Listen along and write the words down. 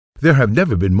There have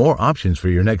never been more options for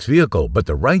your next vehicle, but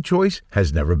the right choice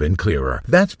has never been clearer.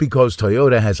 That's because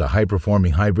Toyota has a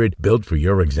high-performing hybrid built for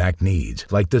your exact needs,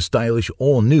 like the stylish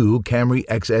all-new Camry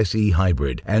XSE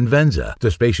Hybrid and Venza, the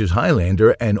spacious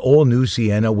Highlander and all-new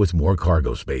Sienna with more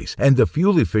cargo space, and the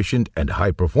fuel-efficient and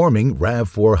high-performing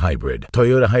RAV4 Hybrid.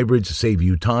 Toyota hybrids save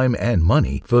you time and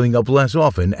money, filling up less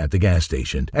often at the gas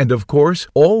station. And of course,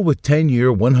 all with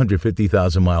 10-year,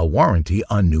 150,000-mile warranty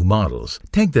on new models.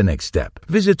 Take the next step.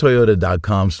 Visit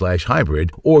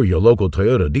Toyota.com/hybrid or your local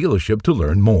Toyota dealership to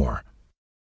learn more.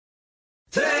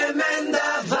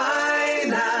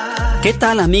 ¿Qué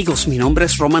tal, amigos? Mi nombre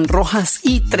es Roman Rojas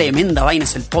y Tremenda Vaina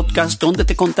es el podcast donde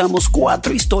te contamos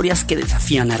 4 historias que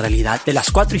desafían la realidad. De las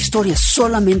 4 historias,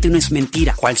 solamente una es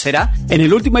mentira. ¿Cuál será? En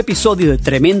el último episodio de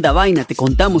Tremenda Vaina te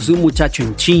contamos de un muchacho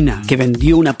en China que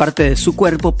vendió una parte de su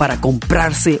cuerpo para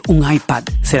comprarse un iPad.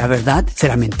 ¿Será verdad?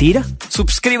 ¿Será mentira?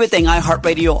 Suscríbete en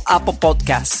iHeartRadio, Apple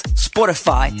Podcasts,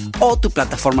 Spotify o tu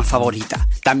plataforma favorita.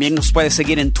 También nos puedes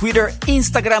seguir en Twitter,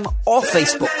 Instagram o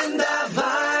Facebook.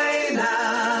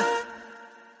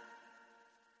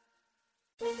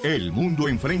 El mundo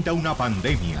enfrenta una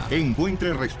pandemia.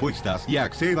 Encuentre respuestas y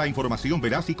acceda a información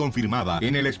veraz y confirmada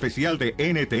en el especial de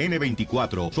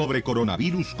NTN24 sobre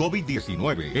coronavirus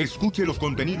COVID-19. Escuche los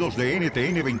contenidos de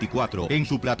NTN24 en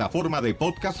su plataforma de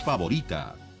podcast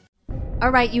favorita. All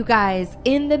right, you guys,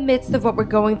 in the midst of what we're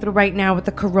going through right now with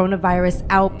the coronavirus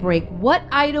outbreak, what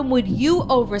item would you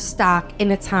overstock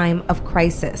in a time of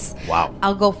crisis? Wow.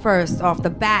 I'll go first off the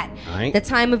bat. All right. The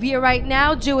time of year right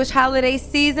now, Jewish holiday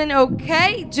season,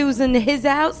 okay? Jews in his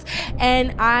house.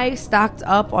 And I stocked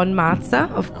up on matzah,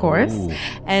 of course,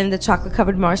 and the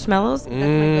chocolate-covered marshmallows. That's my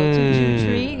go-to Jew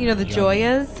treat. You know, the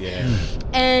Joyas. Yeah.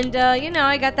 And,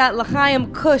 I got that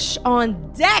L'chaim Kush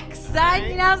on deck, son.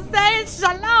 You know what I'm saying?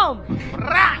 Shalom.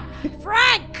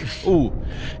 Frank! Ooh.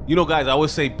 You know, guys, I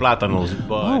always say plátanos,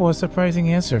 but... Oh, what a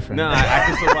surprising answer, Frank. Nah, I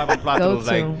can survive on plátanos.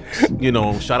 Like,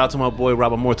 shout out to my boy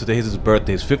Robert Moore. Today is his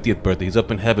birthday, his 50th birthday. He's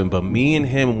up in heaven. But me and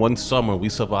him, one summer, we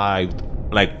survived,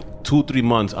 2-3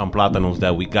 months on plátanos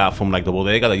that we got from, the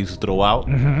bodega that used to throw out.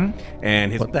 Mm-hmm.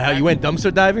 And what the hell? You went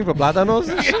dumpster diving for plátanos?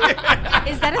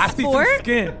 Is that a sport?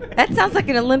 That sounds like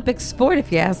an Olympic sport,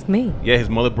 if you ask me. Yeah, his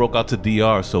mother broke out to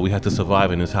DR, so we had to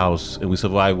survive in his house. And we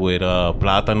survived with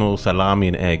plátano, salami,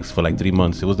 and eggs for 3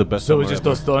 months. It was the best So summer it was just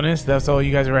ever. tostones? That's all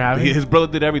you guys were having? His brother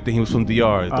did everything. He was from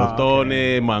DR.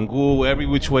 Tostone, mangú, every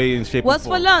which way in shape. What's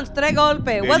for lunch? Tres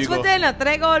golpe. What's for dinner?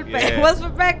 Tres golpe. Yeah. What's for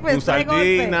breakfast? Tres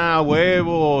golpe. Sardina,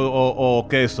 huevo, o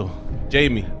queso.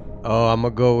 Jamie. Oh, I'm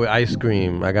going to go with ice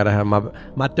cream. I got to have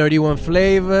my 31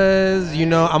 flavors. You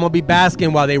know, I'm going to be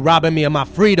basking while they robbing me of my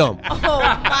freedom. Oh,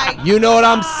 my You know what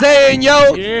I'm saying,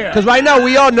 yo? Yeah. Because right now,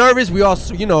 we all nervous. We all,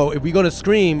 if we're going to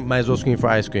scream, might as well scream for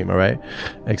ice cream, all right?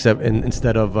 Except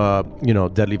instead of,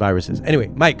 deadly viruses. Anyway,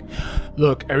 Mike.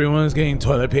 Look, everyone's getting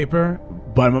toilet paper,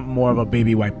 but I'm more of a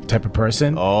baby wipe type of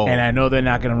person. Oh. And I know they're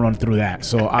not going to run through that.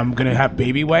 So I'm going to have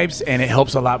baby wipes, and it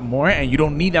helps a lot more. And you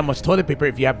don't need that much toilet paper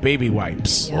if you have baby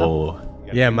wipes. Yep. Oh.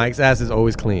 Yeah, Mike's ass is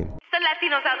always clean. It's the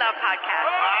Latinos Out Loud podcast.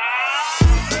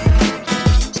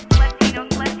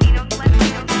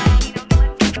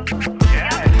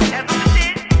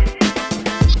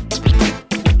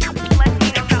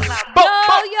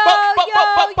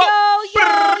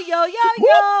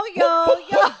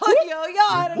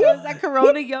 I don't know. Is that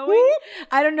Corona yoing?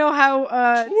 I don't know how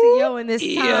to yo in this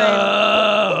time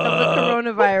of the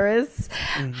coronavirus.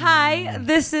 Hi,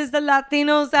 this is the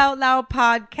Latinos Out Loud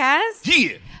podcast.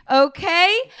 Yeah.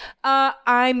 Okay,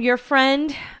 I'm your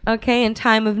friend, okay, in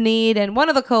time of need, and one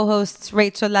of the co-hosts,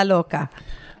 Rachel La Loca.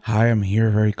 Hi, I'm here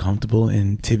very comfortable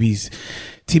in Tibby's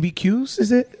TBQs,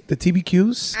 is it? The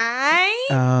TBQs?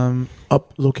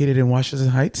 Up located in Washington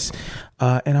Heights.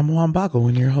 And I'm Juan Bago,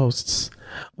 one of your hosts.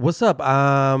 What's up?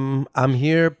 I'm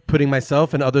here putting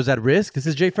myself and others at risk. This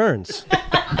is Jay Ferns.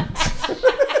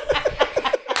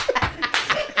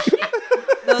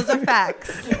 Those are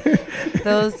facts.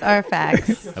 Those are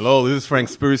facts. Hello, this is Frank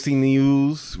Spiracy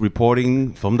News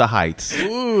reporting from the Heights.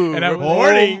 Ooh, And I'm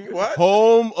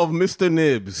Home of Mr.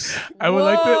 Nibs. I would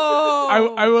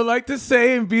like to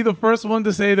say and be the first one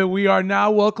to say that we are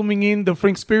now welcoming in the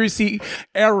Frankspiracy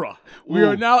era. We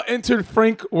are now entered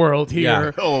Frank world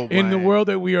here in the world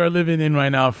that we are living in right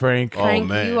now, Frank. Frank,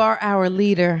 man. you are our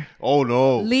leader. Oh,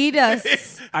 no. Lead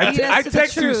us. I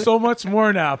text you so much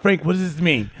more now. Frank, what does this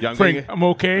mean? Yeah, Frank, I'm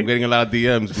okay. I'm getting a lot of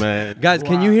DMs, man. Guys,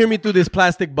 can you hear me through this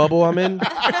plastic bubble I'm in?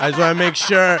 I just want to make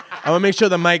sure. I want to make sure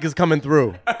the mic is coming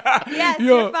through. Yeah, Yes,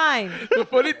 you're fine. The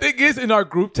funny thing is, in our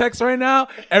group text right now,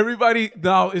 everybody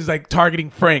now is like targeting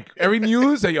Frank. Every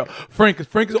news, say, yo, Frank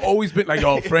has always been like,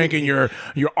 yo, Frank, and your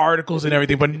articles and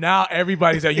everything. But now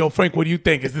everybody's like, yo, Frank, what do you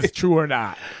think? Is this true or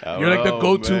not? You're like the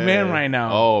go-to man right now.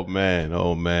 Oh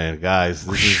man, guys,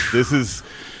 this is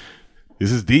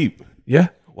deep. Yeah.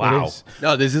 Wow.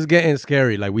 No, this is getting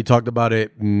scary. Like we talked about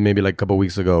it maybe like a couple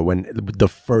weeks ago when the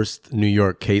first New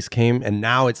York case came, and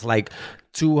now it's like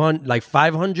 200, like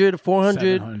 500,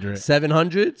 400,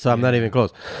 700. So I'm not even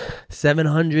close.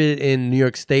 700 in New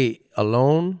York State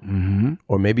alone,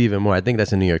 or maybe even more. I think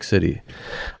that's in New York City.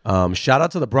 Shout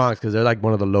out to the Bronx because they're like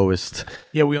one of the lowest.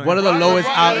 Yeah, one of the lowest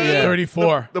out. Yeah.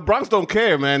 34. The Bronx don't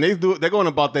care, man. They're going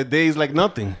about their days like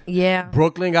nothing. Yeah.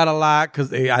 Brooklyn got a lot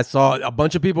because I saw a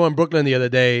bunch of people in Brooklyn the other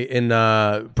day in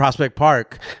Prospect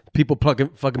Park. People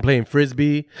fucking playing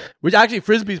frisbee, which actually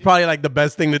frisbee is probably like the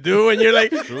best thing to do. And you're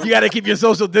like, you got to keep your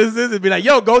social distance and be like,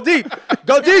 yo, go deep,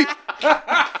 go deep.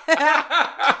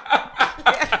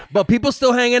 But people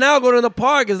still hanging out, going to the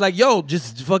park. It's like, yo,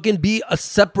 just fucking be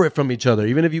separate from each other,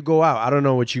 even if you go out. I don't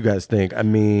know what you guys think. I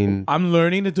mean, I'm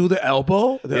learning to do the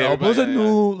elbow. The elbow's a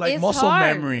new It's muscle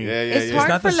hard. memory. It's It's hard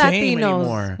not for the same Latinos.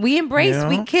 anymore. We embrace, You know?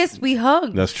 we kiss, we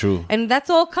hug. That's true. And that's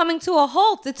all coming to a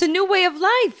halt. It's a new way of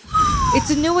life. It's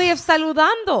a new way of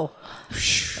saludando.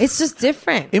 It's just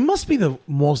different. It must be the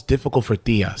most difficult for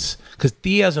tias, because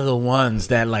tias are the ones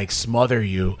that like smother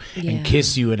you Yeah. and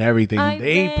kiss you and everything. Ay,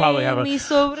 They ven, probably have a. mi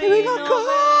sobrino,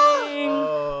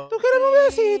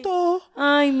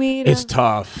 Ay, mira. It's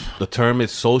tough. The term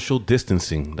is social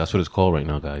distancing. That's what it's called right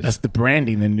now, guys. That's the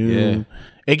branding. The new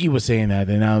Iggy was saying that,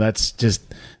 and now that's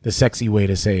just the sexy way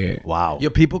to say it. Wow. yo,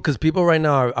 because people right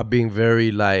now are being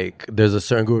very like, there's a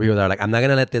certain group of people that are like, I'm not going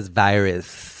to let this virus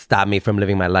stop me from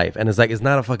living my life. And it's like, it's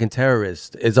not a fucking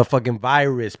terrorist. It's a fucking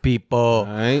virus, people.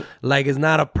 Right. Like, it's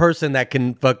not a person that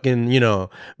can fucking,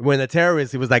 when the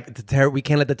terrorist, it was like, we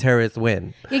can't let the terrorists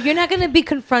win. Yeah, you're not going to be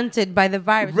confronted by the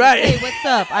virus. Right. Like, hey, what's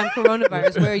up? I'm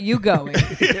coronavirus. Where are you going?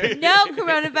 No,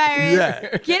 coronavirus.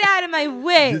 Yeah. Get out of my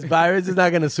way. This virus is not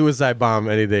going to suicide bomb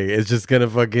anything. It's just going to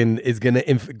fucking, it's going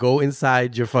to go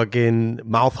inside your fucking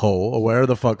mouth hole or wherever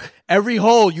the fuck. Every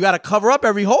hole, you got to cover up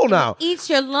every hole now. Eats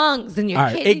your lungs and your All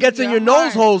right. kidneys. It gets in your heart.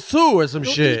 nose holes too or some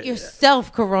You'll shit. eat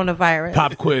yourself coronavirus.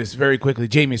 Pop quiz very quickly,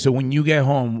 Jamie. So when you get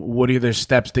home, what are the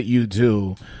steps that you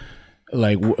do?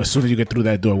 Like as soon as you get through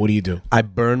that door, what do you do? I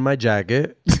burn my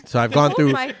jacket. So I've gone through.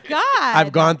 Oh my God.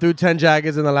 I've gone through 10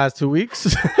 jackets in the last 2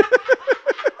 weeks.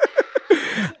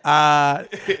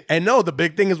 And no, the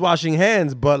big thing is washing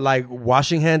hands, but like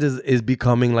washing hands is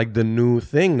becoming like the new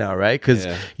thing now, right? Because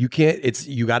you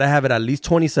gotta have it at least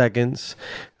 20 seconds.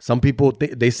 Some people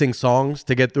they sing songs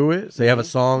to get through it. So they have a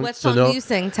song. What song do you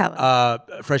sing? Tell us.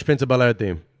 Fresh Prince of Bel-Air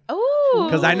theme. Ooh.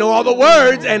 Because I know all the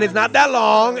words and it's not that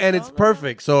long and it's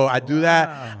perfect. So I do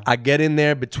that. I get in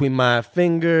there between my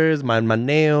fingers, my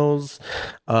nails.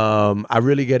 I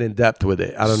really get in depth with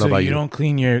it. I don't know about you. So you don't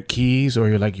clean your keys or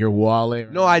your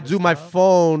wallet? No, I do my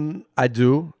phone. I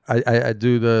do. I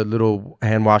do the little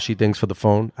hand washy things for the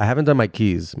phone. I haven't done my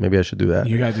keys. Maybe I should do that.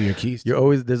 You gotta do your keys.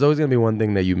 There's always gonna be one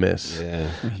thing that you miss.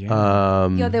 Yeah.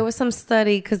 Yo, there was some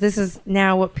study because this is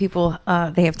now what people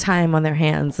they have time on their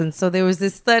hands, and so there was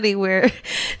this study where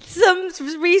some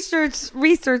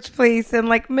research place in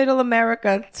like Middle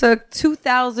America took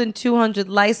 2,200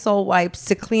 Lysol wipes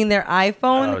to clean their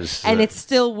iPhone, and it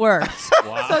still worked.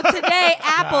 So today,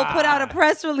 Apple put out a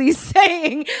press release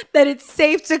saying that it's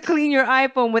safe to clean your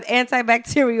iPhone with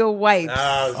antibacterial wipes.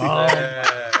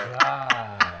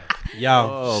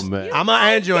 Yo, man. I'm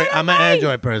an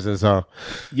Android person, so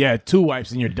Yeah, 2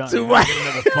 wipes and you're done. 2 wipes. Get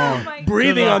another phone. my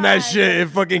breathing God. on that shit, it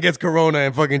fucking gets corona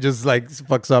and fucking just like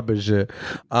fucks up and shit.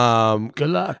 Good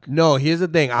luck. No, here's the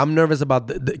thing. I'm nervous about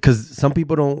because some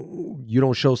people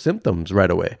don't show symptoms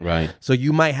right away. Right. So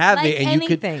you might have Like it and you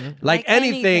could anything. like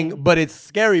anything, but it's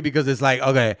scary because it's like,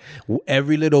 okay,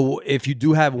 if you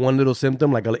do have one little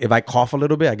symptom, like if I cough a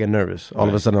little bit, I get nervous. All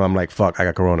of a sudden I'm like, fuck, I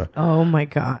got corona. Oh my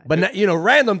God. But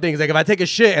random things, like if I take a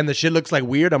shit and the shit looks like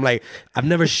weird, I'm like, I've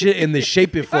never shit in this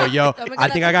shape before, yo. Oh my God, I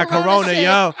think that's I got a corona corona, shit.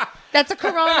 yo. That's a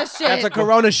corona shit. That's a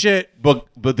corona shit. But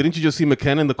didn't you just see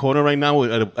McKenna in the corner right now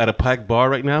at a packed bar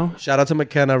right now? Shout out to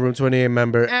McKenna, Room 28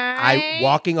 member. I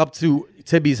walking up to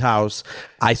Tibby's house,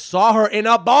 I saw her in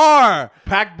a bar.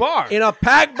 Packed bar. In a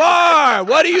packed bar.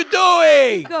 What are you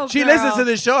doing? Go, She girl. listens to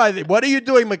the show. What are you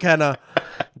doing, McKenna?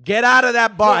 Get out of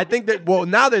that bar. I think that,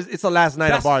 now it's the last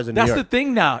night of bars in New York. That's the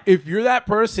thing now. If you're that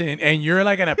person and you're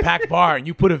like in a packed bar and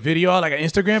you put a video out like on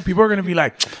Instagram, people are going to be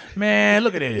like, man,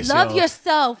 look at this. Love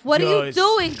yourself. What are you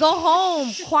doing? Go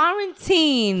home.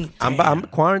 Quarantine. I'm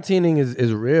quarantining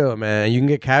is real, man. You can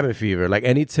get cabin fever. Like,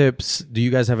 any tips? Do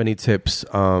you guys have any tips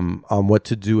on what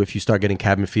to do if you start getting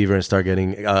cabin fever and start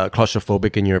getting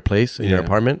claustrophobic in your place, in your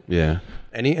apartment? Yeah.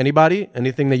 Anybody?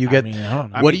 Anything that you get?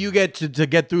 What do you get to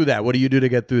get through that? What do you do to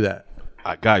get through that?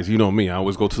 Guys, you know me. I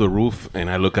always go to the roof and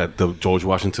I look at the George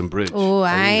Washington Bridge. Oh,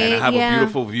 and I have a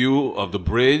beautiful view of the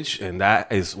bridge, and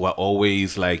that is what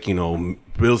always, like, you know,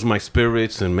 builds my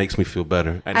spirits and makes me feel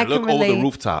better. And I look over the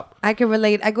rooftop. I can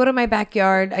relate. I go to my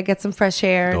backyard. I get some fresh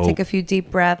air, Dope. take a few deep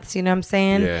breaths. You know what I'm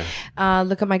saying? Yeah.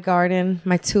 Look at my garden,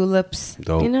 my tulips.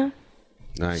 Dope. You know?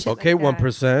 Nice. Shit Okay, like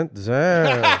that. 1%.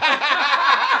 Damn.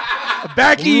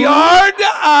 Backyard.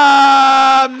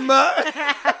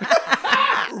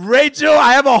 Rachel,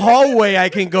 I have a hallway I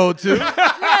can go to. Look,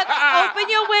 open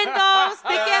your window,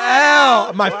 stick your head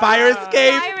out. My fire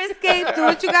escape. Fire escape. Do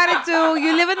what you gotta do.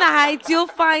 You live in the Heights. You'll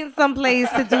find some place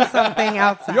to do something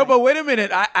outside. Yo, but wait a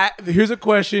minute. Here's a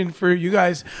question for you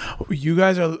guys. You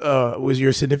guys are with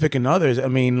your significant others. I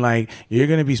mean, like, you're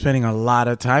gonna be spending a lot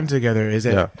of time together. Is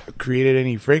it created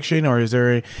any friction, or is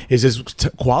this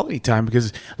quality time?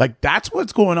 Because, like, that's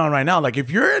what's going on right now. Like,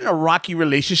 if you're in a rocky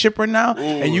relationship right now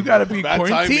and you gotta be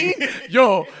quarantined,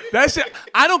 yo, that shit.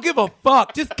 I don't give a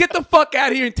fuck. Just get the fuck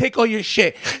out of here and take all your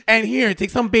shit. And here, take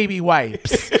some baby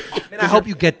wipes. Man, I hope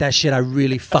you get that shit. I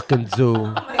really fucking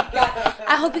do.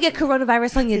 I hope you get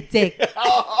coronavirus on your dick.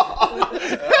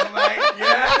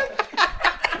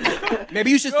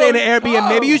 Maybe you should stay in an Airbnb.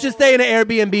 Maybe you should stay in an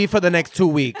Airbnb for the next 2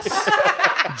 weeks,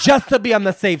 just to be on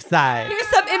the safe side. Here's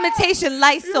some imitation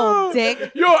Lysol,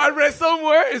 dick. Yo, I read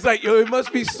somewhere, it's like, yo, it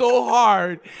must be so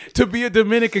hard to be a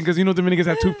Dominican, because, you know, Dominicans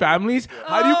have 2 families.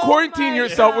 How do you quarantine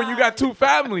yourself when you got 2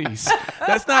 families?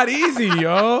 That's not easy,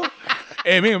 yo.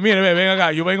 Mira, ven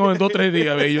acá. Yo vengo en 2-3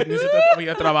 días. Yo necesito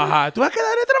ir a trabajar. ¿Tú vas a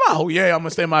quedar en trabajo? Yeah, I'm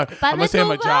gonna stay in my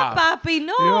job. Papi,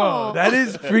 no. Yo, that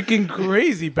is freaking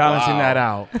crazy balancing that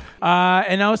out.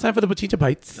 And now it's time for the Bochincha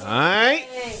Bites. All right.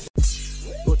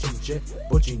 What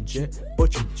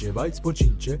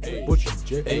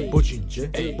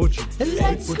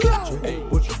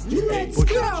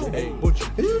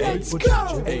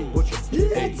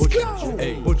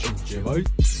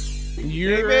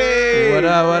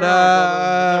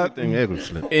up?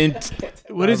 And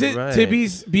what is it? Right.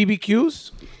 Tibby's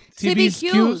BBQs?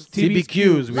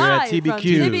 TBQs. We're at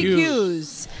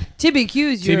TBQs.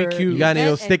 TBQs. TBQs. You got any of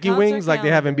those And sticky concert wings like they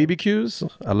have in calendar.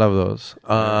 BBQs? I love those.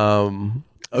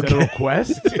 Is that a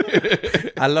request?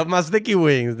 I love my sticky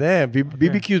wings. Damn,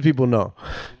 BBQs people know.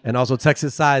 And also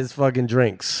Texas size fucking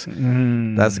drinks.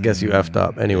 That's gets you effed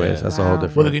up. Anyways, that's a whole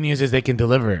different. Well, the good news is they can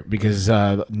deliver it, because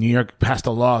New York passed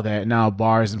a law that now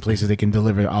bars and places, they can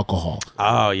deliver alcohol.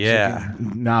 Oh yeah,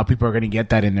 Now people are going to get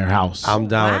that in their house. I'm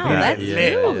down Wow, with that. that's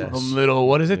Yeah, new. yeah. Them little,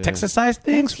 what is it, Texas size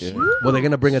things? Well, they're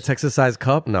gonna bring a Texas size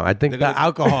cup. No, I think the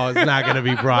alcohol is not gonna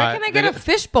be Where brought. can I get a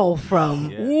fishbowl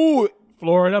from? Ooh,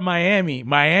 Florida, Miami,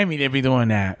 they be doing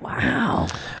that. Wow.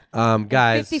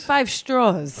 Guys, 55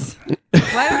 straws.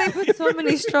 Why do they put so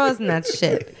many straws in that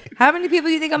shit? How many people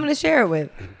do you think I'm going to share it with?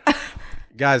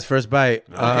 guys, first bite.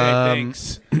 Okay,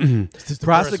 thanks.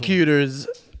 Prosecutors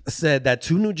said that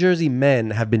 2 New Jersey men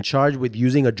have been charged with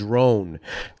using a drone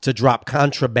to drop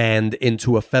contraband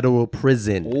into a federal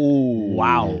prison. Ooh,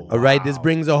 wow. All right, this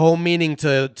brings a whole meaning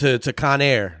to Con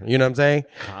Air. You know what I'm saying?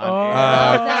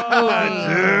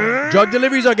 Drug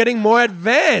deliveries are getting more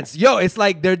advanced. Yo, it's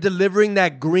like they're delivering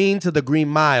that green to the Green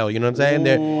Mile. You know what I'm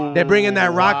saying? They're bringing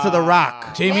that rock to the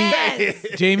rock.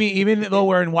 Jamie, even though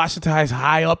we're in Washington Heights,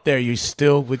 high up there, you're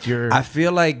still with your. I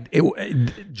feel like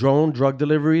drone drug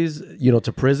deliveries, you know,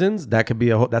 to prisons, that could be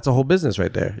that's a whole business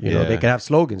right there. You know, they could have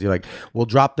slogans. You're like, we'll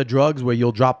drop the drugs where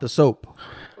you'll drop the soap.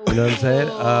 You know what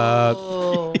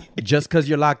I'm saying? Just because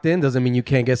you're locked in doesn't mean you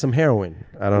can't get some heroin.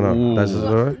 I don't know. That's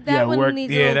just That one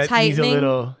needs a little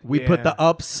tightening. we put the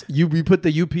ups. We put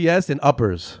the UPS in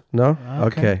uppers. No.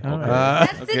 Okay.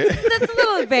 That's a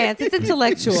little advanced. It's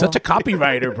intellectual. Such a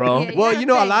copywriter, bro. Yeah. Well, you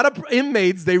know, a lot of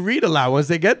inmates, they read a lot once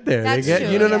they get there. That's they get, true,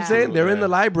 you know what I'm yeah. saying? They're in the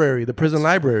library, the prison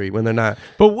library, when they're not.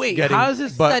 But wait, getting, how is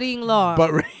this? Studying law.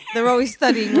 But They're always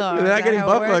studying law. they're not getting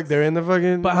butt fucked. They're in the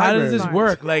fucking. But how does library. this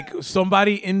work? Like,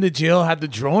 somebody in the jail had the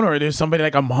drone, or there's somebody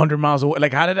like 100 miles away?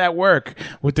 Like, how did that work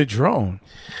with the drone?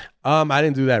 I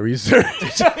didn't do that research.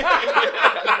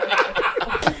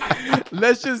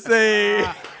 Let's just say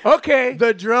Okay.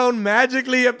 The drone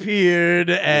magically appeared,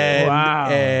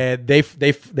 and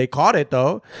they caught it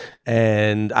though,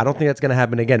 and I don't think that's gonna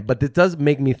happen again. But it does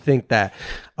make me think that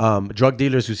drug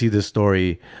dealers who see this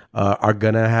story are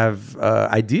gonna have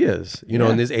ideas. You know,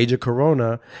 in this age of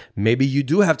Corona, maybe you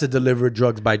do have to deliver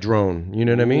drugs by drone. You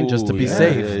know what I mean, just to be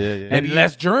safe, And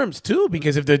less germs too,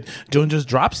 because if the drone just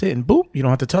drops it and boop, you don't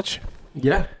have to touch it.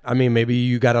 Yeah, I mean, maybe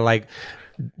you gotta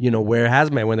wear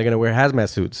hazmat when they're gonna wear hazmat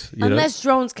suits. Unless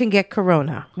drones can get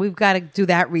corona, we've got to do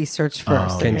that research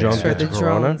first. Can drones sure get the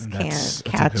corona? drones can't That's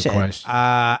catch a good it. question.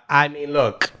 I mean,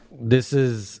 look,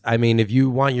 if you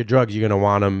want your drugs, you're gonna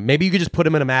want them. Maybe you could just put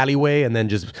them in an alleyway and then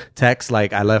just text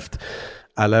like, I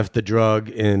left the drug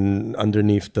in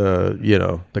underneath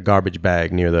the garbage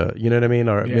bag near the, you know what I mean?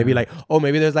 Or maybe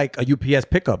maybe there's like a UPS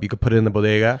pickup. You could put it in the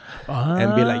bodega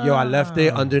and be like, yo, I left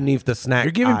it underneath the snack.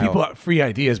 You're giving aisle. people free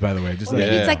ideas, by the way. Just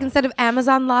Maybe it's like instead of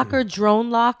Amazon locker, drone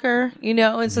locker,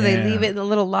 and so they leave it in a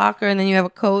little locker and then you have a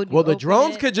code. Well, the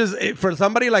drones could just, for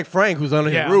somebody like Frank who's on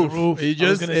his roof, the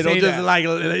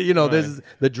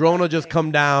drone will just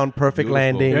come down, perfect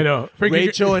landing.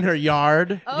 Rachel in her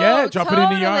yard. Oh, drop it in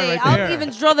the yard right there. I'll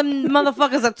even draw them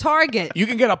motherfuckers a target. You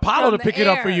can get Apollo to From pick the it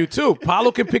up for air. you too.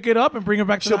 Apollo can pick it up and bring it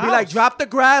back to She'll the be house. like, drop the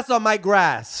grass on my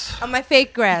grass. On my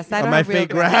fake grass. I don't my have real fake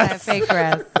grass. I have fake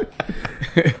grass.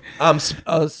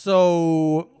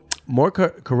 So more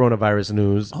coronavirus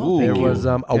news. There was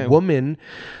a woman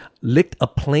licked a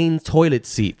plane toilet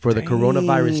seat for the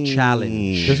coronavirus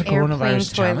challenge. There's a Airplane coronavirus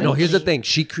challenge. toilet. No, here's the thing.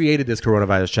 She created this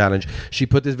coronavirus challenge. She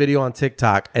put this video on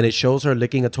TikTok, and it shows her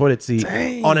licking a toilet seat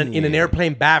in an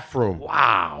airplane bathroom.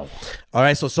 Wow. All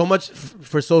right, so much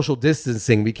for social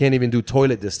distancing. We can't even do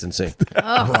toilet distancing.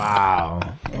 Wow.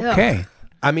 Okay.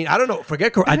 I mean, I don't know.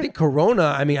 I think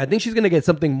Corona. I mean, I think she's gonna get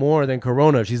something more than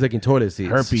Corona if she's licking toilet seats.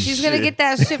 Herpes. She's going to get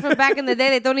that shit from back in the day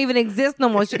that don't even exist no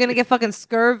more. She's going to get fucking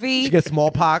scurvy. She gets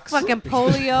smallpox. Fucking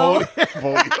polio.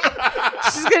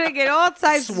 She's going to get all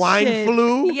types Swine of shit.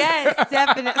 flu? Yes,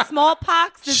 definitely.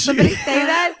 Smallpox. Did somebody say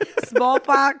that?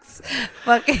 Smallpox.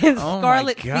 Fucking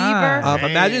scarlet God. fever.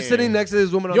 Imagine sitting next to this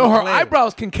woman on Yo, the her plane.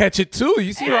 eyebrows can catch it too.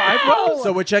 You see her eyebrows?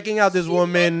 So we're checking out this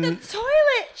woman. The toilet.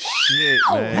 Shit,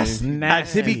 man. That's At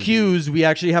nasty. CBQs, we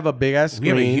actually have a big ass We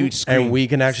have a screen, huge screen. and we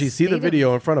can actually see the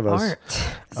video in front of us.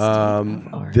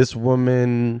 This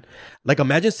woman, like,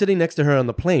 imagine sitting next to her on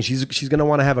the plane. She's gonna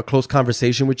want to have a close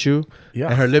conversation with you,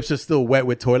 and her lips are still wet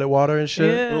with toilet water and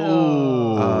shit.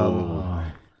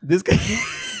 This guy.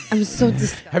 I'm so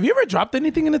disgusted. Have you ever dropped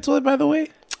anything in the toilet, by the way?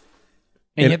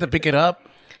 And you had to pick it up?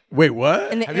 Wait,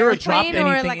 what? In the Have you ever dropped airplane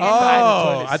or anything like inside the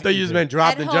Oh, toilet I thought you just meant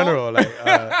dropped At in home? general. Like,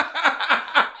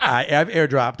 I've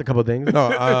airdropped a couple things. No,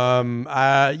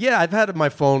 I've had my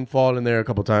phone fall in there a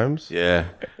couple times. Yeah.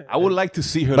 I would like to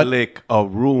see her lick a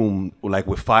room like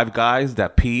with 5 guys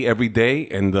that pee every day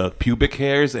and the pubic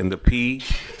hairs and the pee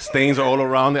stains are all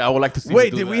around it. I would like to see Wait,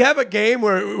 her do did we that. have a game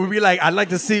where we'd be like, I'd like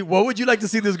to see, what would you like to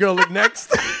see this girl lick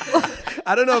next?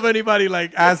 I don't know if anybody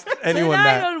like asked anyone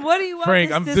Tonight that. on What Do You Want Frank,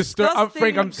 This I'm disturbed. Disgusting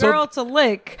Frank, I'm so- girl to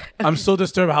lick? I'm so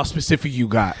disturbed how specific you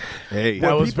got. Hey.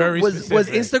 That was very Was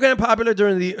specific. Instagram popular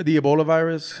during the Ebola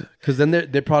virus? Because then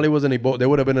there probably was an Ebola. There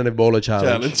would have been an Ebola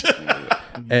challenge.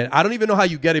 And I don't even know how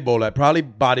you get Ebola. Probably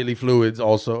bodily fluids.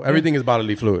 Also, everything is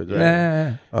bodily fluids.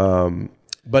 Right?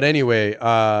 But anyway,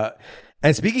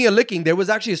 and speaking of licking, there was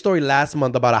actually a story last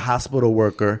month about a hospital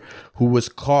worker who was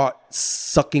caught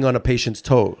sucking on a patient's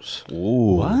toes.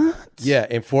 Ooh. What? Yeah,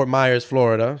 in Fort Myers,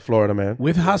 Florida, man.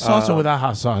 With hot sauce or without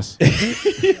hot sauce?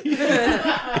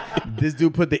 This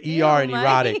dude put the ER in my.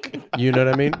 erotic. You know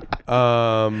what I mean?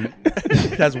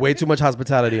 That's way too much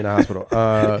hospitality in a hospital.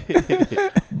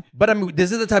 But I mean,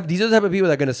 these are the type of people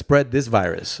that are gonna spread this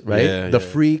virus, right? Yeah, the yeah.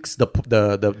 freaks, the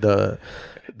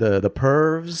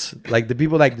pervs, like the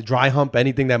people like the dry hump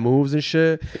anything that moves and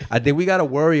shit. I think we gotta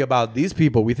worry about these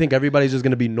people. We think everybody's just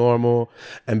gonna be normal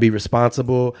and be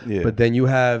responsible, but then you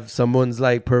have someone's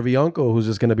like pervy uncle who's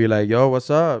just gonna be like, "Yo, what's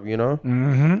up?" You know,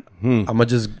 I'm gonna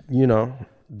just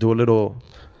do a little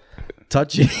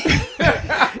touching,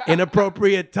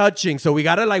 inappropriate touching. So we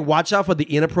gotta like watch out for the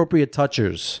inappropriate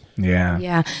touchers. Yeah.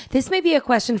 Yeah. This may be a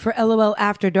question for LOL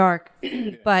After Dark,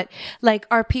 but like,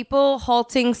 are people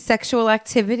halting sexual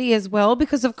activity as well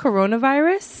because of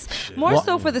coronavirus? More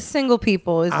so for the single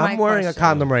people is my I'm wearing question. a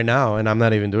condom right now, and I'm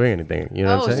not even doing anything. You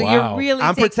know what I'm So saying? you're really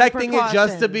I'm taking protecting it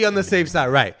just to precautions. be on the safe side,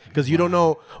 right? Because you don't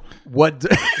know what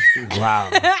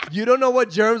Wow. you don't know what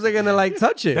germs are gonna like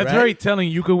touch it. That's right? very telling.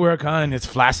 You could wear a condom and it's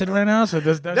flaccid right now. So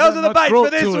there's Those are the much bites growth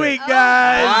for this to it. week,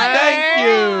 guys. Thank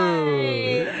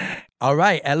you. All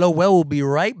right, LOL will be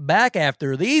right back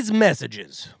after these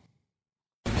messages.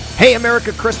 Hey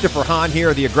America, Christopher Hahn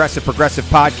here, the Aggressive Progressive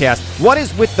Podcast. What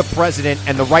is with the president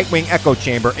and the right-wing echo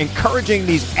chamber encouraging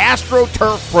these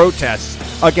AstroTurf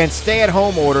protests against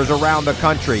stay-at-home orders around the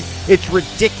country? It's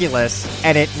ridiculous,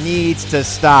 and it needs to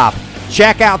stop.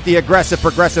 Check out the Aggressive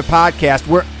Progressive Podcast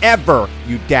wherever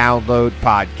you download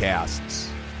podcasts.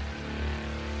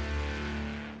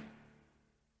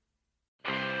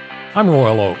 I'm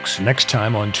Royal Oakes. Next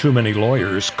time on Too Many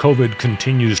Lawyers, COVID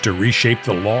continues to reshape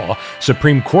the law.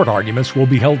 Supreme Court arguments will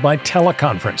be held by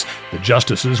teleconference. The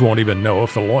justices won't even know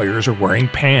if the lawyers are wearing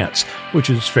pants, which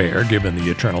is fair given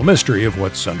the eternal mystery of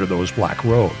what's under those black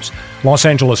robes. Los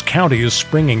Angeles County is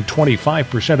springing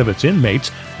 25% of its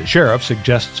inmates. The sheriff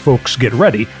suggests folks get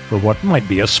ready for what might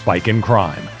be a spike in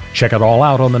crime. Check it all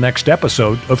out on the next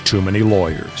episode of Too Many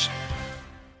Lawyers.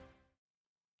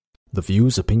 The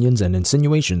views, opinions, and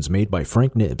insinuations made by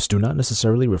Frank Nibbs do not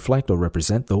necessarily reflect or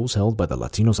represent those held by the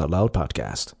Latinos Out Loud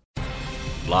podcast.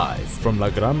 Live from La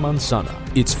Gran Manzana,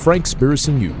 it's Frank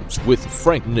Spiracy News with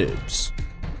Frank Nibbs.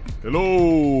 Hello,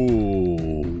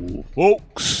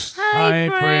 folks. Hi,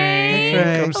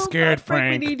 Frank. I'm scared,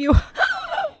 Frank. Frank. We need you.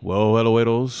 Well,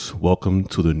 helloidos, welcome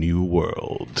to the new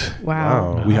world.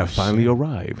 Wow. We have finally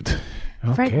arrived.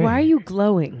 Frank, why are you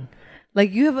glowing?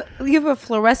 Like you have a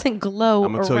fluorescent glow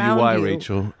I'm around going to tell you why,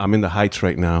 Rachel. I'm in the Heights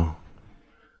right now.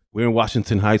 We're in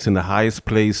Washington Heights, in the highest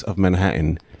place of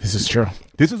Manhattan. This is true.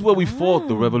 This is where we fought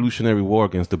the Revolutionary War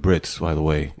against the Brits, by the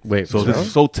way. Wait, so this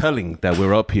is so telling that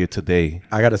we're up here today.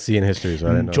 I got to see in history, so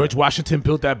I didn't know. George Washington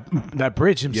built that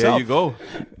bridge himself. There you go.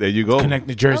 There you go. Connect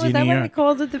New Jersey, is that New what York. he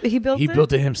called it? He built it? He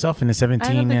built it himself in the I don't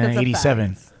think that's a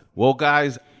 1787. fact. Well,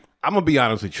 guys, I'm going to be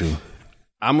honest with you.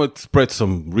 I'm going to spread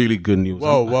some really good news.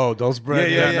 Whoa, don't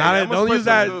spread that. Don't use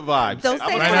that. Vibes. Don't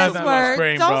say the Right S now, word.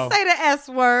 brain, Don't bro. say the S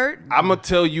word. I'm going to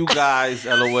tell you guys,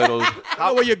 LOLs,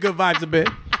 How are your good vibes a bit?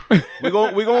 we're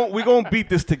gonna beat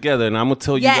this together, and I'm going to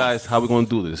tell you Yes. guys how we're going to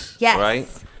do this. Yes. Right?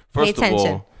 Pay First of attention.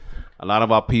 all, a lot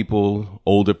of our people,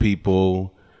 older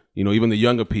people, even the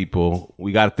younger people,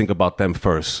 we got to think about them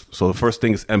first. So the first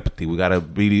thing is empathy. We got to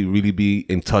really, really be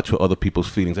in touch with other people's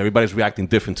feelings. Everybody's reacting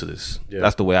different to this. Yeah.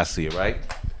 That's the way I see it, right?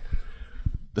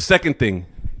 The second thing,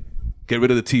 get rid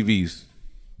of the TVs.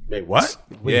 Wait, what?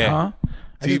 Yeah. Huh?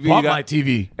 I just bought my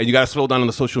TV. And you got to slow down on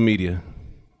the social media.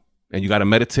 And you got to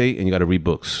meditate and you got to read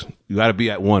books. You got to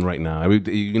be at one right now. There's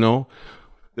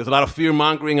a lot of fear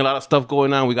mongering, a lot of stuff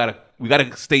going on. We got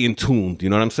to stay in tune. You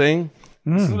know what I'm saying?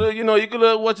 So, you can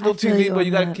watch a little TV, but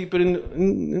you got to keep it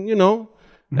in,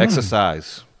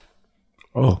 exercise.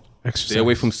 Oh, exercise. Stay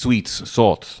away from sweets,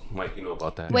 salt. Mike, you know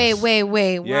about that. Wait.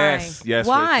 Why? Yes,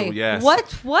 Why? Rachel, yes.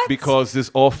 What? Because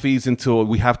this all feeds into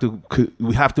we have to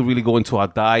really go into our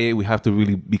diet. We have to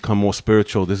really become more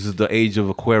spiritual. This is the age of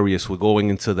Aquarius. We're going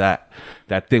into that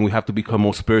thing. We have to become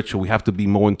more spiritual. We have to be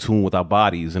more in tune with our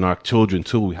bodies and our children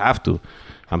too. We have to.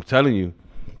 I'm telling you.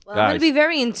 Well, I'm going to be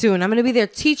very in tune. I'm going to be their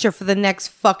teacher for the next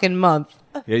fucking month.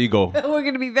 There you go. We're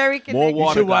going to be very connected. More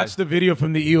water, You should watch the video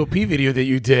from the EOP video that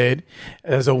you did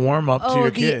as a warm-up to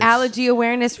your kids. The allergy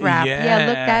awareness rap. Yeah,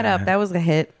 look that up. That was a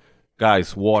hit.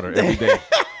 Guys, water every day.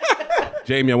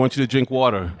 Jamie, I want you to drink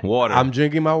water. Water. I'm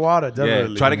drinking my water,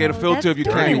 definitely. Yeah, try to get a filter if you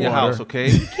that's can in your water. house,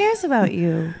 okay? Who cares about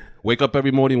you? Wake up every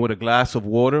morning with a glass of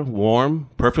water, warm,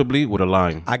 preferably with a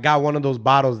lime. I got one of those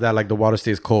bottles that the water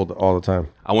stays cold all the time.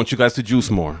 I want you guys to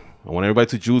juice more. I want everybody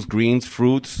to juice greens,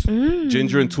 fruits,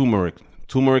 ginger, and turmeric.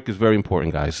 Turmeric is very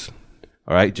important, guys.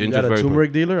 All right, ginger. You got a very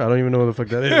turmeric dealer? I don't even know what the fuck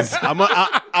that is. I'm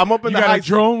up in You the got a heights.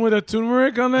 drone with a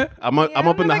turmeric on it? I'm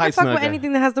up in the heights fuck now. with guys.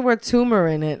 anything that has the word tumor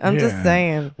in it. I'm just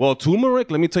saying. Well,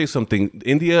 turmeric, let me tell you something.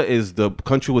 India is the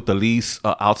country with the least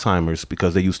Alzheimer's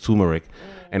because they use turmeric.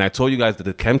 And I told you guys that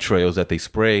the chemtrails that they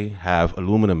spray have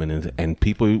aluminum in it. And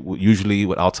people usually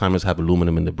with Alzheimer's have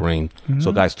aluminum in the brain.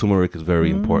 So, guys, turmeric is very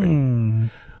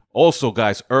important. Also,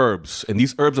 guys, herbs. And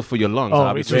these herbs are for your lungs, Oh,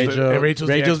 obviously. Rachel's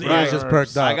Rachel's the expert. ears just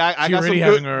perked up. I got She some already good,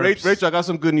 having herbs. Rachel, I got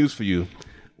some good news for you.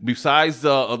 Besides,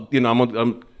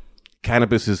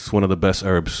 cannabis is one of the best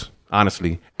herbs,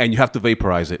 honestly. And you have to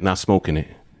vaporize it, not smoking it.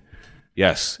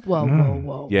 Yes.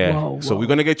 Whoa. Yeah. So we're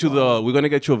gonna get you a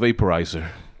vaporizer.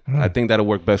 I think that'll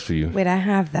work best for you. Wait, I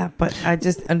have that, but I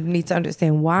just need to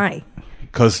understand why.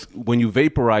 Because when you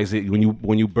vaporize it, when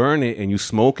you burn it and you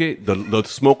smoke it, the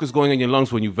smoke is going in your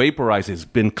lungs. When you vaporize it, it's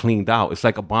been cleaned out. It's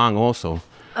like a bong also.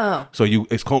 Oh. So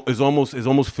it's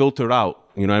almost filtered out.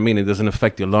 You know what I mean? It doesn't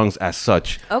affect your lungs as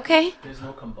such. Okay. There's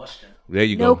no combustion. There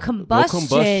you No go.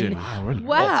 combustion.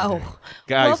 Wow.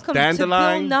 Guys, Welcome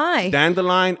dandelion, to Bill Nye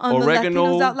dandelion, on oregano,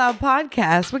 the Latinos Out Loud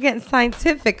podcast. We're getting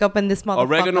scientific up in this motherfucker.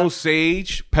 oregano,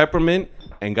 sage, peppermint,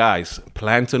 and guys,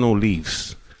 plantain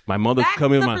leaves. My mother's Back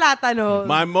coming. to plátanos.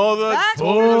 My mother Back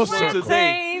told to us today.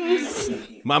 plantain. beans.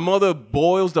 My mother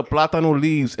boils the plátano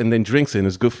leaves and then drinks it. And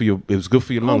it's good for your. It's good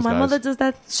for your lungs, my guys. mother does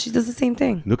that. She does the same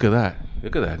thing. Look at that.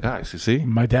 Look at that, guys. You see?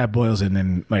 My dad boils it and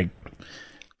then like.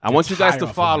 I want you guys to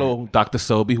follow Dr.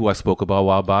 Selby, who I spoke about a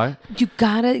while back. You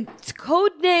gotta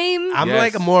code name. I'm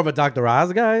like more of a Dr.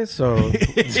 Oz guy, so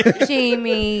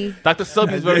Jamie. Dr.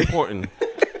 Selby is very important.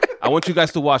 I want you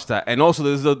guys to watch that. And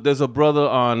also, there's a brother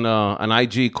on an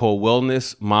IG called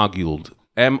Wellness Moguled,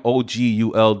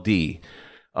 Moguld.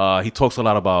 He talks a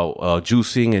lot about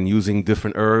juicing and using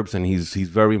different herbs, and he's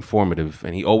very informative.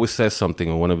 And he always says something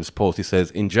in one of his posts. He says,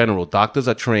 in general, doctors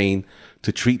are trained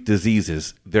to treat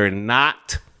diseases. They're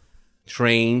not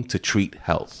trained to treat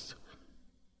health.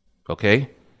 Okay?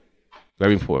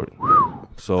 Very important.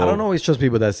 So I don't always trust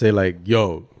people that say like,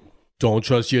 yo, don't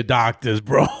trust your doctors,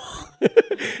 bro.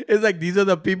 It's like these are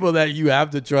the people that you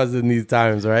have to trust in these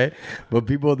times, right? But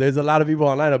there's a lot of people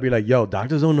online that'll be like, yo,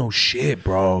 doctors don't know shit,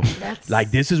 bro.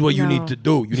 Like, this is what you need to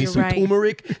do. You need some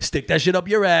turmeric, stick that shit up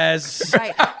your ass.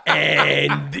 Right.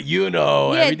 And,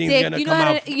 everything's Dick, going to you come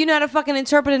out. You know how to fucking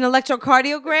interpret an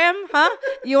electrocardiogram, huh?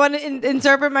 You want to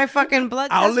interpret my fucking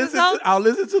blood test results? I'll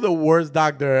listen to the worst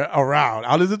doctor around.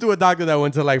 I'll listen to a doctor that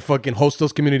went to like fucking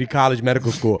Hostos Community College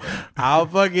Medical School. I'll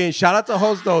fucking shout out to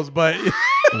Hostos, but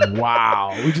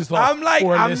wow, we just lost I'm like,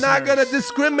 I'm not gonna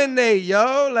discriminate,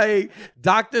 yo. Like,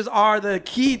 doctors are the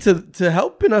key to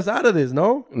helping us out of this.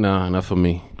 No, nah, not for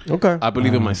me. Okay. I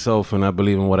believe in myself and I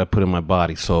believe in what I put in my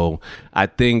body. So I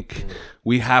think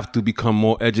we have to become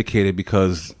more educated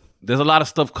because there's a lot of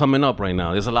stuff coming up right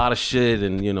now. There's a lot of shit.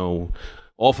 And,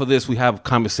 all for this, we have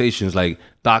conversations like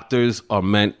doctors are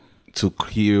meant to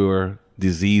cure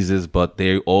diseases, but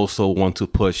they also want to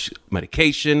push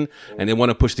medication and they want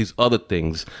to push these other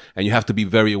things. And you have to be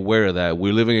very aware of that.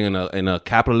 We're living in a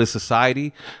capitalist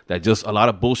society that just a lot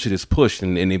of bullshit is pushed.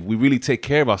 And if we really take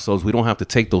care of ourselves, we don't have to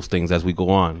take those things as we go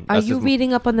on. Are you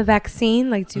reading up on the vaccine?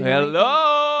 Like,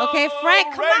 hello? Okay,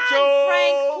 Frank, come on,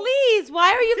 Frank, please.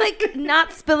 Why are you like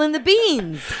not spilling the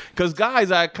beans? Because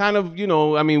guys, I kind of,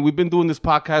 we've been doing this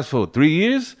podcast for 3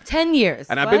 years. 10 years.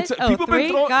 And what? I've been, people three?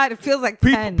 been throwing, God, it feels like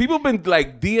 10. People been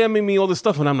like DMing me all this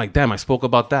stuff, and I'm like, damn, I spoke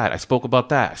about that. And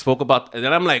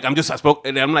then I'm like,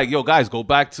 yo, guys, go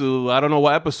back to, I don't know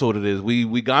what episode it is.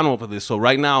 We gone over this. So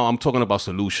right now, I'm talking about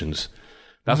solutions.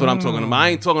 That's what I'm talking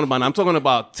about. I'm talking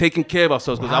about taking care of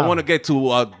ourselves because I want to get to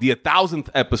the 1,000th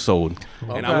episode,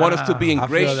 and I want us to be in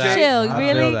great shape. Chill,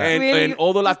 really? And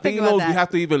all the Latinos, we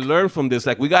have to even learn from this.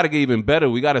 Like, we got to get even better.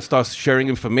 We got to start sharing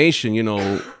information,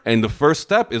 and the first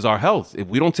step is our health. If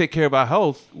we don't take care of our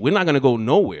health, we're not going to go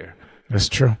nowhere. That's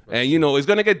true. And, it's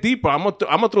going to get deeper. I'm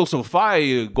gonna throw some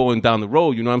fire going down the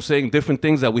road. You know what I'm saying? Different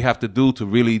things that we have to do to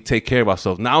really take care of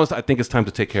ourselves. Now, I think it's time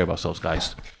to take care of ourselves,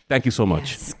 guys. Thank you so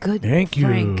much. Yes, good. Thank you.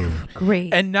 Frank.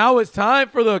 Great. And now it's time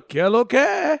for the Que Lo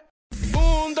Que.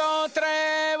 1, 2,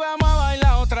 3, vamos a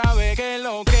bailar otra vez. Que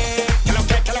lo que, que lo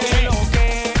que, que lo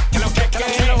que, que lo que, que lo que,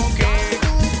 que lo que.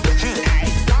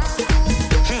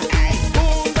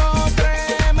 1, 2,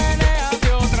 3,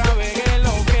 menéate otra vez. Que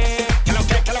lo que, que lo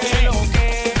que, que lo que, que lo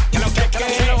que, que lo que,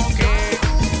 que lo que.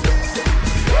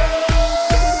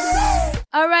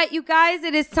 All right, you guys,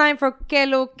 it is time for Que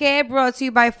Lo Que, brought to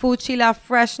you by Fuchila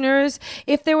Fresheners.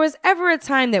 If there was ever a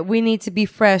time that we need to be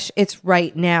fresh, it's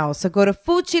right now. So go to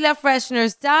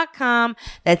Fuchilafresheners.com.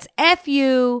 That's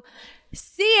FUCHILA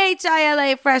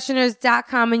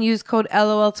fresheners.com and use code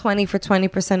LOL20 for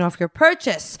 20% off your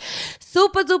purchase.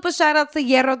 Super duper shout out to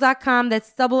Hierro.com.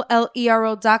 That's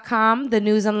LERO.com, the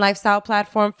news and lifestyle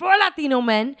platform for Latino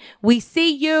men. We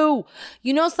see you.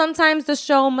 Sometimes the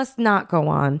show must not go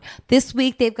on. This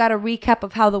week, they've got a recap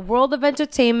of how the world of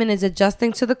entertainment is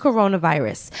adjusting to the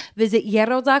coronavirus. Visit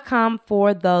Hierro.com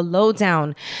for the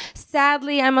lowdown.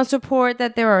 Sadly, I must report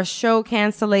that there are show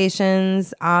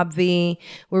cancellations. Obvi,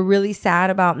 we're really sad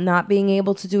about not being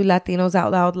able to do Latinos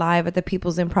Out Loud live at the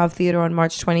People's Improv Theater on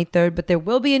March 23rd, but there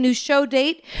will be a new show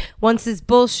date once this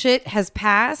bullshit has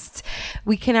passed.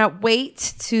 We cannot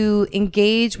wait to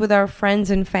engage with our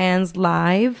friends and fans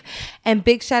live. And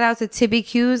big shout out to Tibby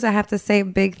Hughes. I have to say a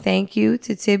big thank you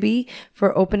to Tibby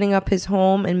for opening up his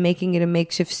home and making it a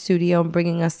makeshift studio and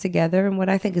bringing us together in what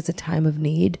I think is a time of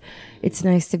need. It's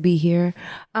nice to be here.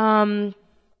 And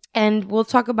we'll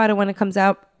talk about it when it comes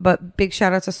out. but big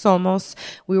shout out to Somos.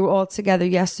 We were all together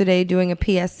yesterday doing a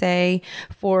PSA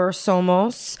for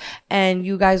Somos, and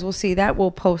you guys will see that.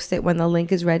 We'll post it when the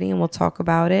link is ready, and we'll talk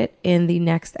about it in the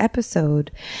next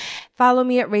episode. Follow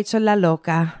me at Rachel La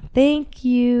Loca. Thank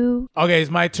you. Okay, it's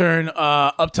my turn.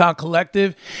 Uptown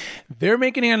Collective, they're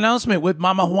making an announcement with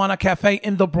Mama Juana Cafe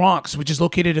in the Bronx, which is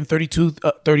located in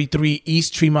 3233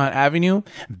 East Tremont Avenue.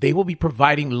 They will be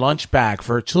providing lunch bag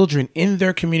for children in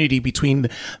their community between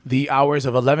the hours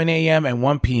of 11 a.m. and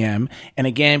 1 p.m. and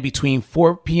again between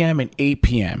 4 p.m. and 8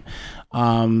 p.m.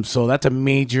 So that's a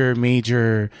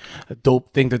major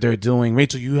dope thing that they're doing.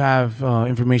 Rachel, you have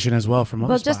information as well from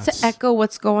other spots. Just to echo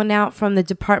what's going out from the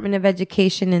Department of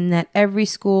Education, in that every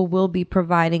school will be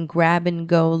providing grab and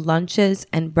go lunches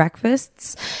and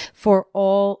breakfasts for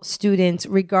all students,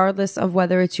 regardless of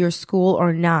whether it's your school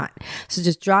or not. So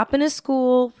just drop in a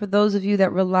school. For those of you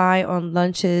that rely on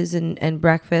lunches and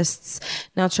breakfasts,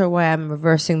 not sure why I'm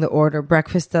reversing the order.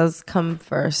 Breakfast does come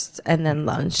first and then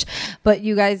lunch, but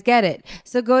you guys get it.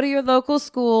 So go to your local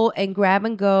school and grab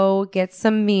and go, get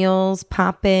some meals,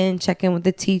 pop in, check in with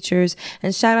the teachers,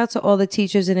 and shout out to all the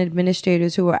teachers and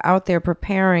administrators who are out there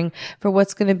preparing for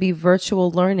what's going to be virtual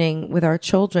learning with our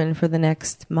children for the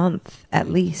next month at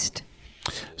least.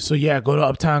 So yeah, go to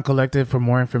Uptown Collective for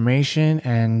more information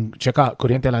and check out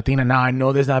Corriente Latina. Now I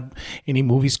know there's not any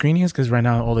movie screenings because right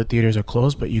now all the theaters are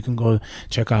closed, but you can go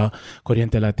check out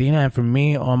Corriente Latina. And for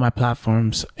me, all my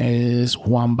platforms is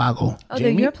Juan Bago. Oh, they're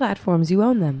your platforms. You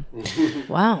own them.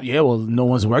 Wow. Yeah, well, no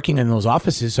one's working in those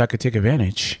offices, so I could take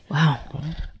advantage. Wow.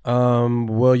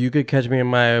 Well, you could catch me in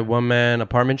my one-man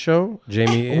apartment show.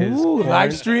 Jamie is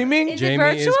live streaming. Is Jamie it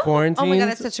virtual? is quarantined. Oh my God,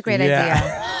 that's such a great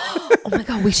idea. Oh my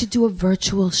God, we should do a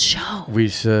virtual show. We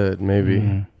should,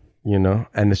 maybe. You know,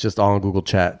 and it's just all on Google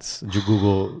Chats,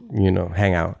 Google,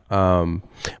 Hangout.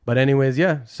 But anyways,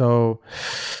 yeah. So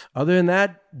other than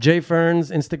that, J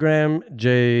Ferns, Instagram,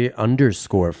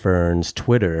 J_Ferns,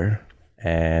 Twitter.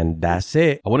 And that's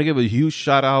it. I want to give a huge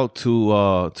shout out to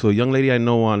a young lady I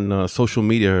know on social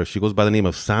media. She goes by the name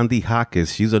of Sandy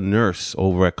Hawkins. She's a nurse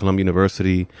over at Columbia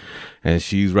University, and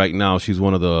she's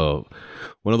one of those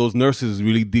nurses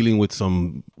really dealing with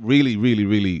some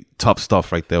really tough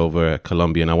stuff right there over at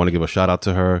Columbia. And I want to give a shout out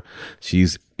to her.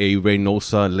 She's a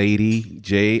Reynosa Lady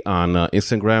J on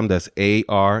Instagram. That's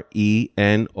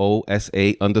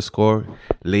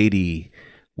ARENOSA_lady.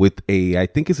 With I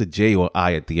think it's a J or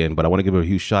I at the end, but I want to give her a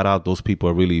huge shout out. Those people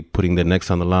are really putting their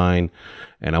necks on the line,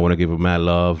 and I want to give her mad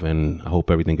love, and I hope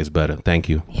everything gets better. Thank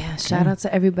you. Yeah, shout out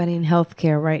to everybody in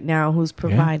healthcare right now who's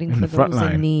providing for those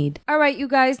in need. All right, you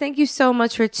guys, thank you so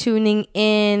much for tuning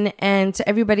in, and to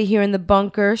everybody here in the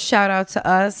bunker, shout out to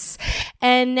us.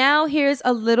 And now here's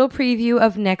a little preview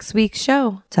of next week's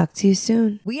show. Talk to you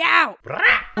soon. We out.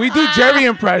 We do Jerry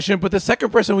impression, but the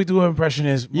second person we do an impression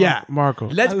is Marco.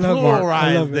 Let's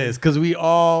pluralize this because we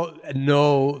all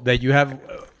know that you have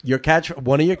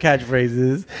one of your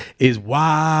catchphrases is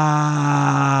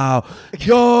wow,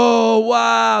 yo,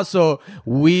 wow. So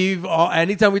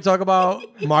anytime we talk about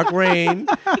Mark Rain,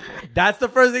 that's the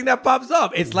first thing that pops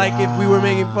up. It's like if we were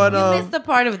making fun of. You missed the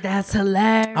part of that's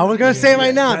hilarious. I was gonna say it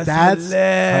right now. That's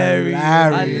hilarious.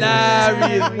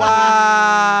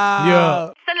 Wow.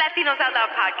 Yeah. It's the Latinos Out Loud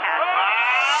podcast.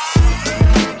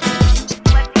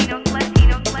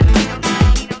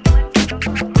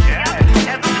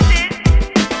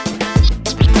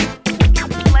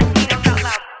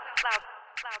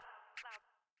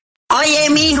 Oye,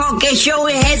 mijo, ¿qué show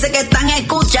es ese que están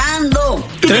escuchando?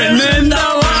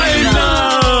 ¡Tremenda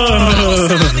Vaina!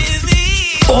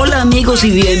 Hola amigos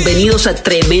y bienvenidos a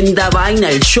Tremenda Vaina,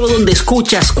 el show donde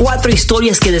escuchas 4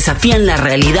 historias que desafían la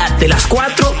realidad. De las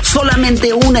 4,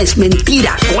 solamente una es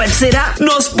mentira. ¿Cuál será?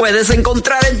 Nos puedes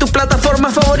encontrar en tu plataforma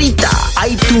favorita: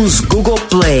 iTunes, Google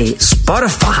Play,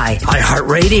 Spotify,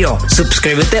 iHeartRadio.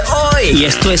 Suscríbete hoy. Y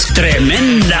esto es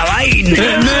Tremenda Vaina.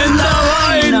 ¡Tremenda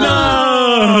Vaina!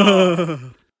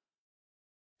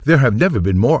 There have never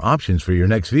been more options for your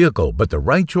next vehicle, but the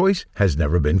right choice has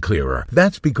never been clearer.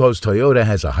 That's because Toyota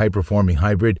has a high-performing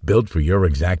hybrid built for your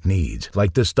exact needs,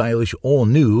 like the stylish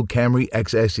all-new Camry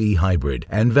XSE Hybrid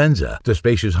and Venza, the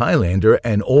spacious Highlander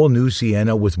and all-new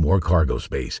Sienna with more cargo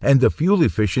space, and the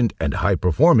fuel-efficient and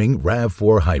high-performing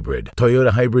RAV4 Hybrid. Toyota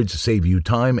hybrids save you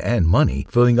time and money,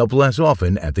 filling up less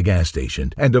often at the gas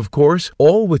station. And of course,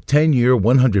 all with 10-year,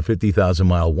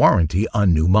 150,000-mile warranty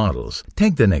on new models.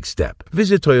 Take the next step.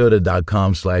 Visit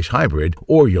Toyota.com/hybrid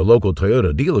or your local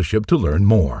Toyota dealership to learn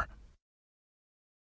more.